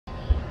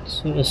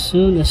So as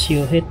soon as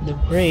you hit the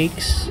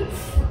brakes,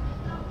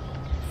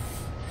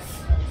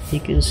 you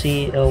can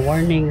see a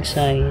warning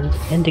sign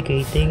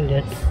indicating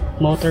that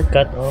motor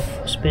cutoff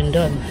has been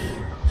done.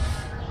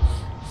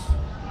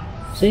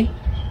 See?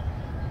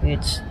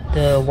 It's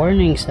the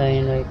warning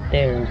sign right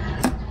there.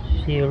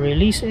 So you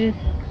release it,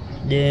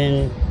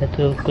 then it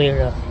will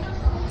clear up.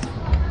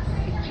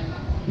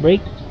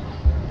 Brake.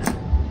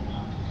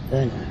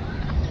 Done.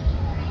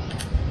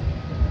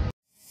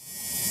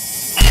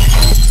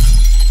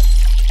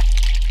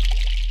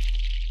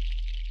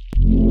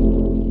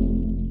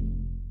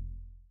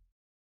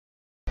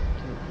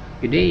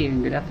 Good day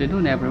and good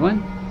afternoon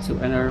everyone. So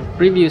in our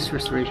previous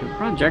restoration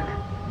project,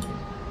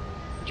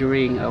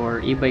 during our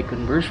e-bike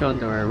conversion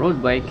to our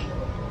road bike,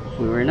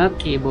 we were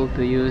not able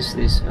to use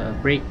this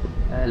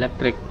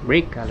electric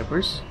brake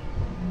calipers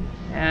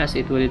as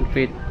it wouldn't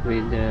fit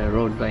with the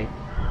road bike.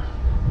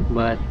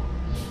 But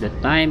the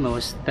time I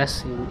was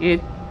testing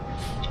it,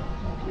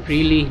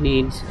 really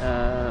needs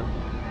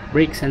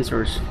brake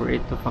sensors for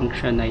it to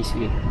function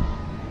nicely.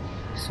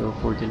 So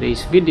for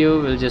today's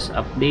video, we'll just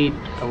update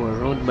our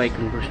road bike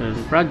conversion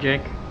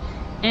project,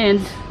 and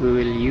we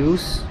will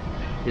use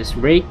this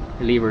brake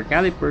lever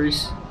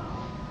calipers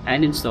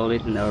and install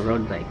it in our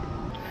road bike.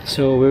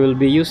 So we will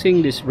be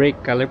using these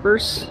brake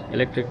calipers,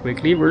 electric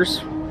brake levers,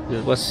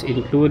 that was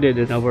included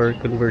in our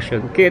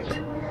conversion kit,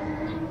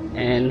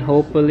 and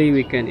hopefully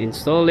we can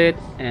install it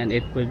and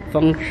it would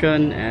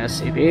function as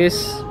it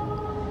is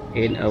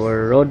in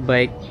our road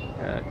bike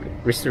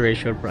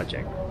restoration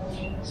project.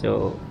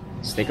 So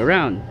stick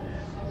around.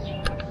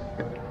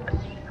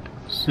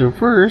 So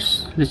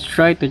first, let's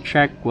try to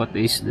check what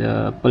is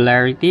the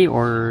polarity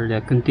or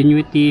the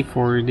continuity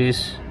for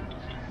this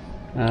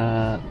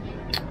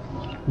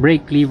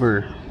brake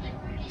lever.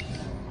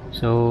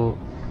 So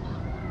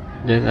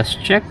let us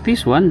check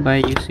this one by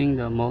using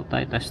the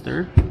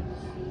multi-tester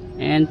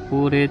and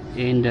put it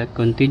in the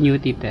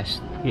continuity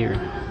test here.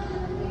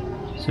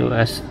 So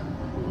as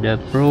the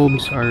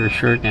probes are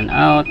shortened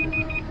out,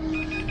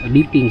 a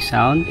beeping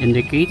sound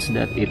indicates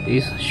that it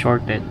is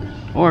shorted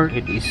or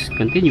it is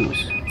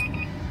continuous.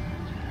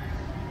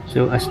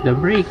 So as the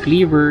brake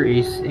lever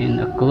is in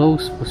a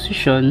closed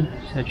position,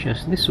 such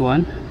as this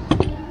one,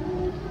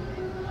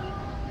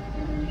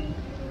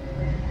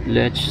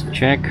 let's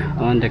check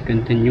on the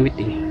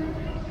continuity.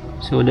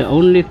 So the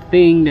only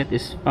thing that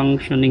is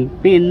functioning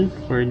pin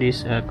for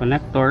this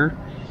connector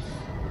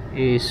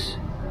is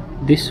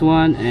this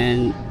one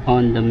and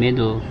on the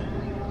middle,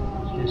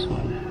 this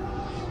one.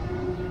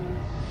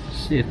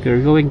 If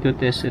you're going to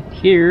test it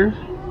here,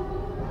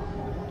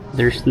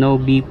 there's no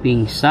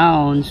beeping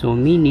sound, so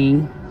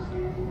meaning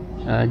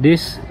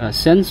this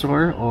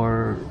sensor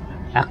or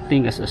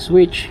acting as a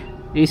switch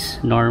is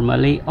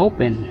normally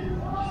open.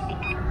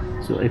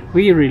 So if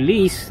we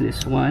release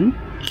this one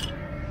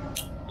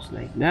just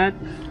like that,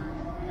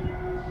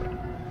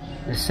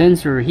 the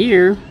sensor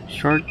here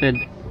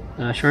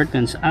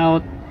shortens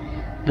out,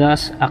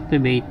 thus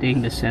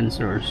activating the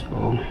sensor.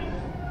 So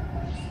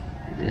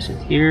this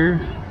is here.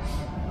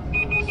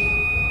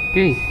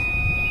 Okay,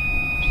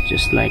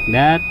 just like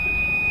that,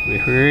 we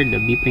heard the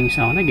beeping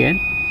sound again.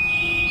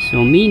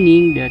 So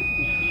meaning that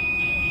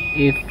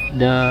if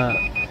the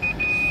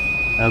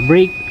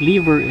brake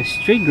lever is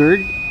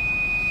triggered,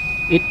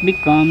 it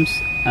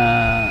becomes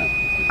a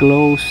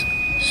closed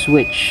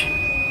switch.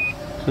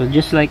 So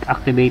just like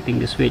activating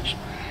the switch.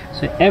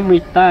 So every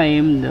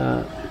time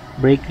the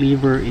brake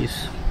lever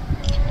is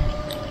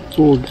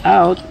pulled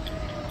out,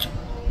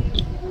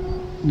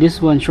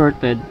 this one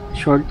shorted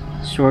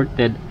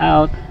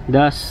out,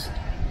 thus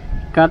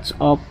cuts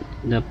off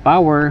the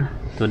power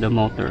to the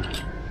motor.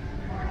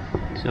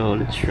 So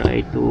let's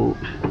try to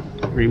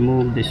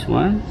remove this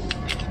one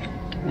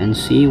and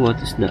see what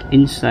is the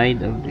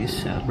inside of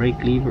this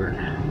brake lever.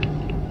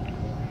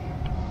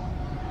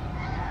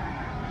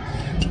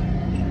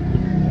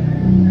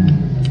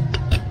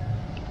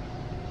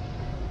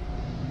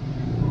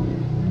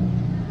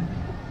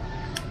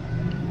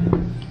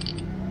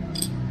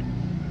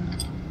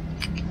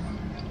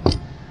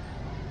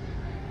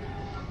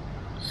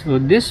 So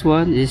this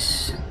one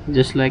is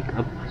just like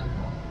a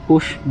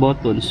push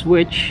button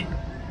switch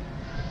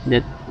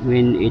that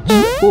when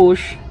it's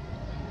pushed,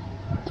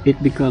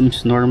 it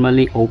becomes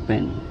normally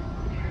open.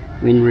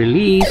 When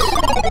released,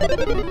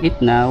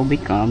 it now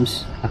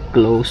becomes a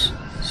closed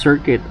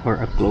circuit or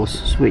a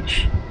closed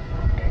switch,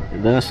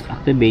 thus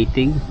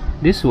activating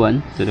this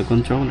one to the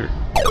controller.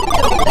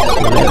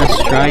 So let us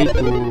try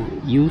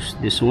to use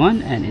this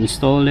one and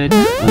install it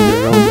on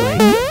the road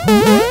bike.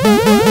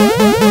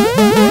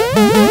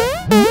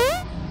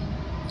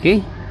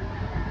 Okay,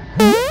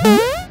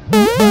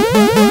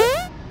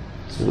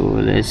 so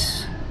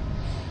let's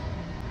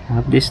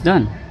have this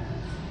done.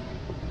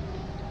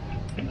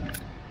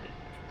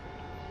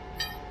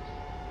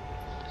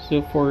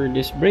 So for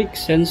this brake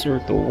sensor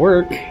to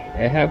work,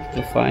 I have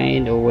to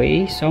find a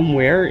way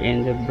somewhere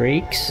in the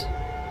brakes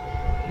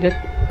that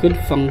could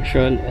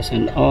function as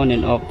an on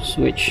and off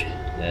switch,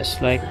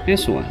 just like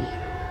this one.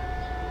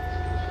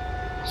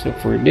 So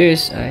for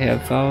this, I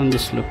have found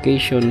this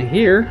location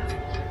here,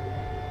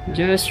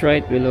 just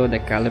right below the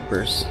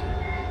calipers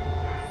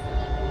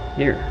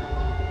here.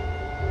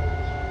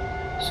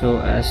 So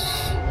as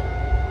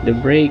the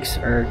brakes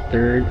are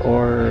turned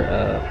or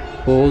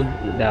pulled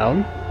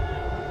down,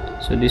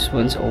 so this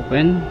one's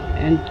open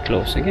and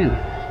close again.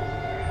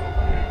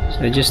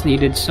 So I just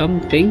needed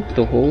something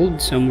to hold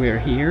somewhere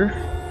here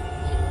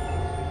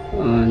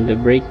on the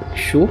brake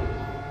shoe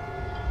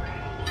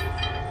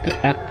to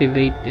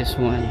activate this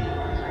one.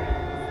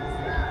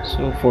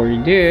 So for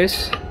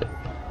this,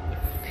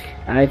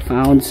 I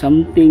found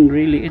something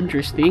really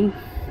interesting,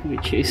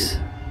 which is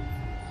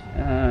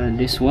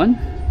this one.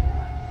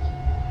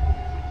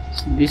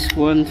 So this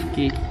one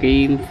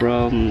came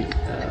from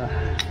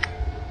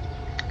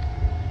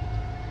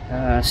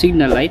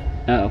signal light,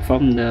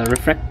 from the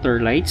reflector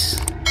lights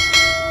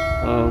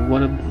of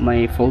one of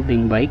my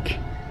folding bike.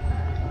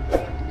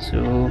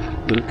 So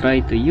we'll try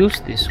to use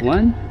this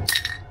one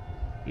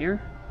here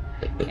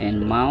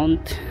and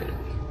mount.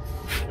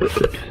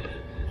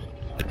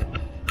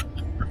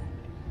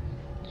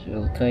 So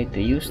I'll try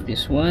to use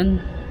this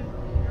one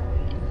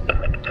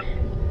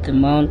to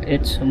mount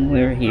it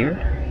somewhere here,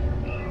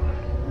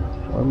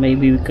 or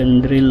maybe we can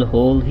drill a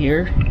hole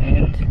here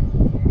and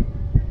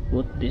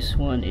put this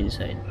one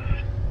inside.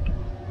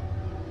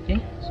 Okay,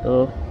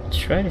 so let's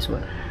try this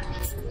one.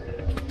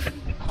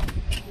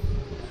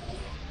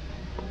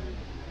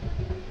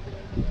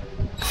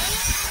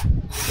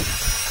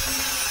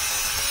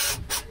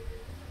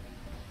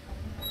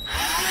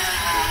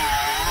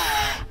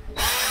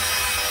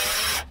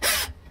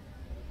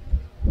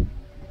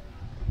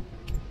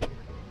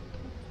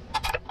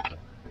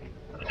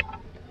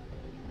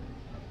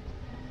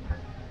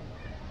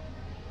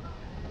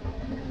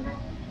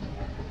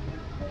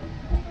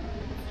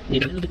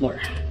 Need a little bit more.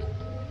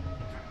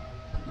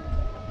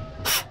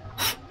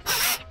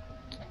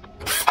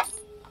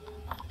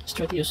 Let's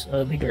try to use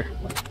a bigger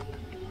one.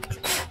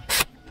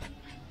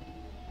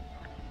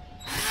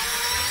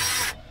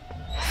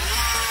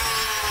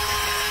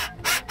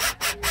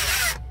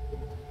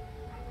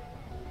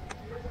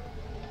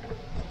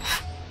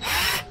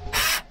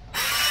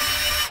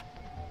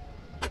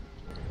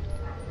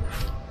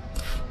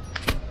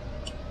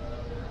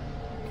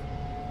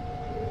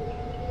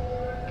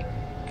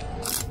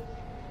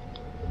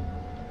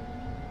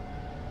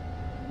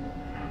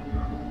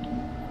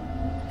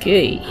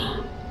 Okay,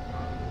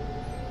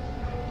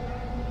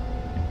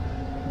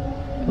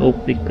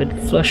 hope we could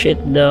flush it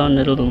down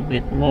a little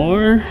bit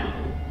more.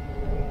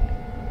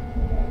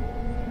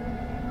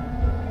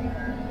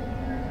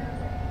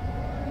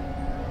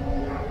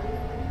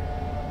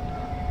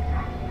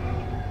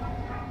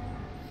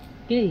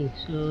 Okay,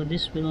 so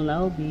this will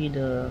now be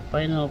the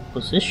final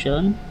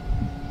position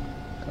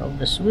of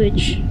the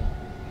switch,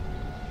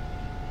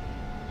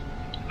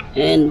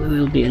 and we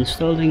will be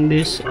installing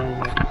this on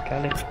the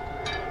caliper.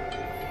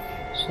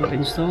 So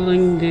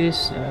installing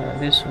this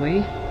this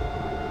way,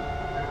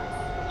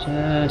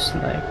 just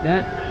like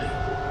that.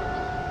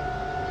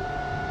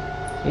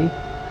 Okay,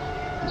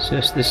 so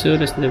as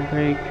soon as the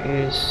brake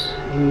is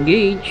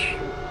engaged,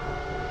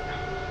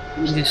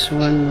 this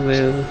one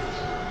will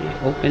be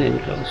open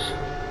and close.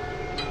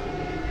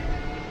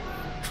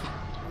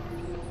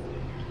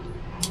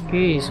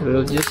 Okay, so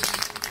we'll just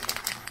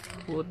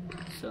put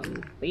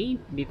some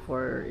paint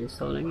before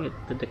installing it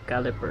to the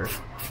caliper.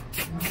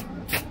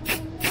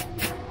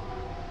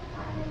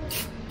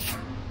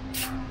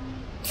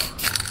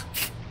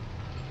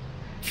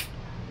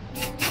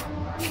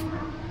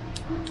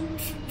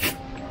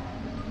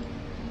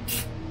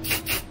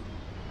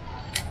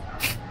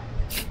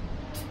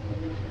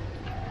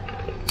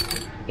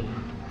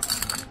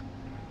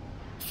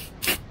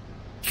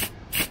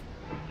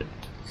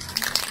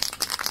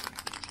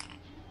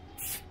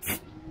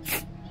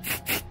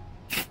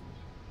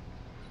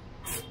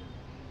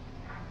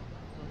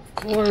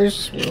 Of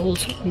course, we'll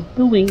also be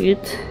doing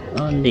it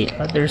on the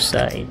other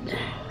side,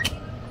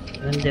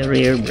 on the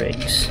rear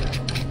brakes.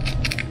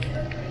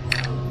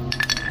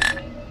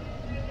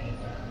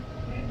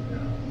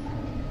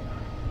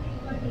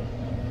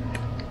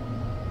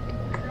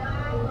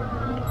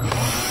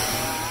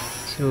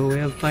 So we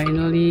have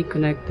finally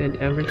connected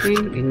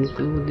everything,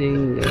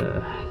 including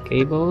the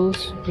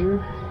cables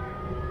here.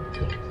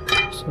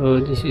 So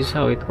this is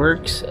how it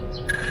works.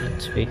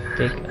 Let's take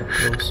a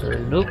closer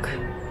look.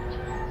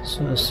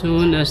 So as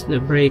soon as the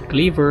brake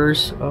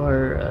levers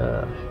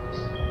are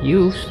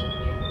used,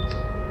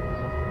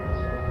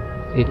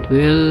 it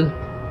will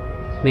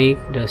make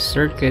the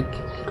circuit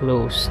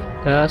close,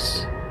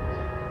 thus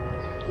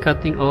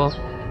cutting off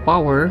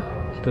power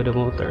to the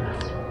motor.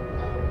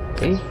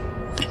 Okay.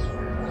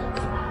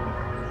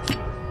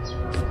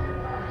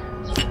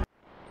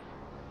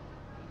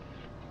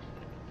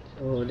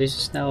 So this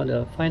is now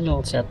the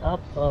final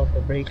setup of the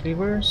brake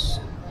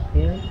levers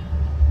here.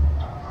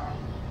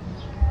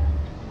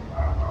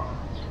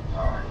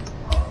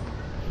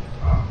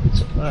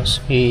 As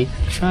we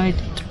try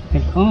to turn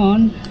it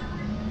on,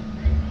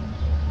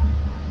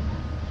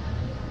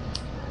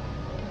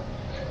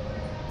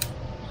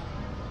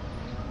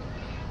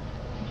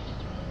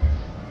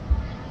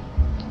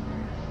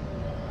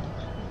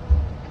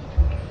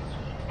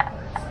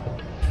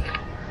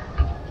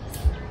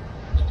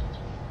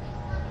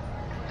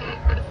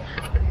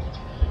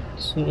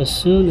 So as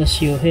soon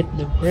as you hit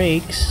the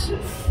brakes,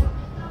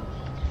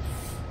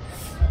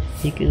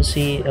 you can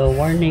see a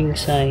warning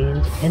sign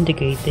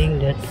indicating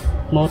that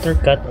motor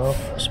cutoff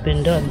has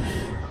been done.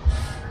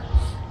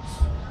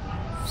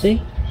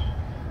 See?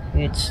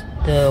 It's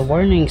the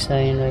warning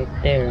sign right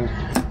there.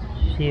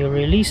 So you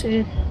release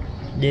it,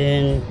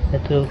 then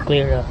it will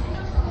clear up.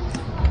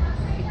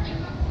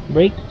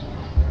 Brake.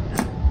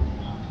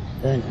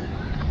 Done.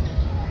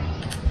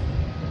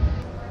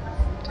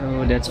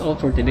 So that's all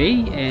for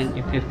today, and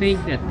if you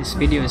think that this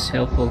video is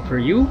helpful for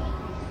you,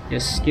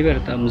 just give it a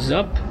thumbs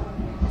up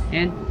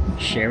and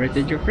share it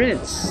with your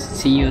friends.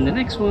 See you in the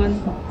next one.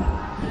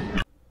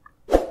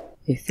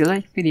 If you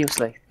like videos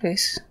like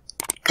this,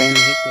 kindly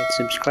hit that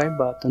subscribe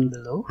button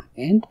below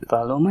and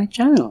follow my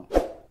channel.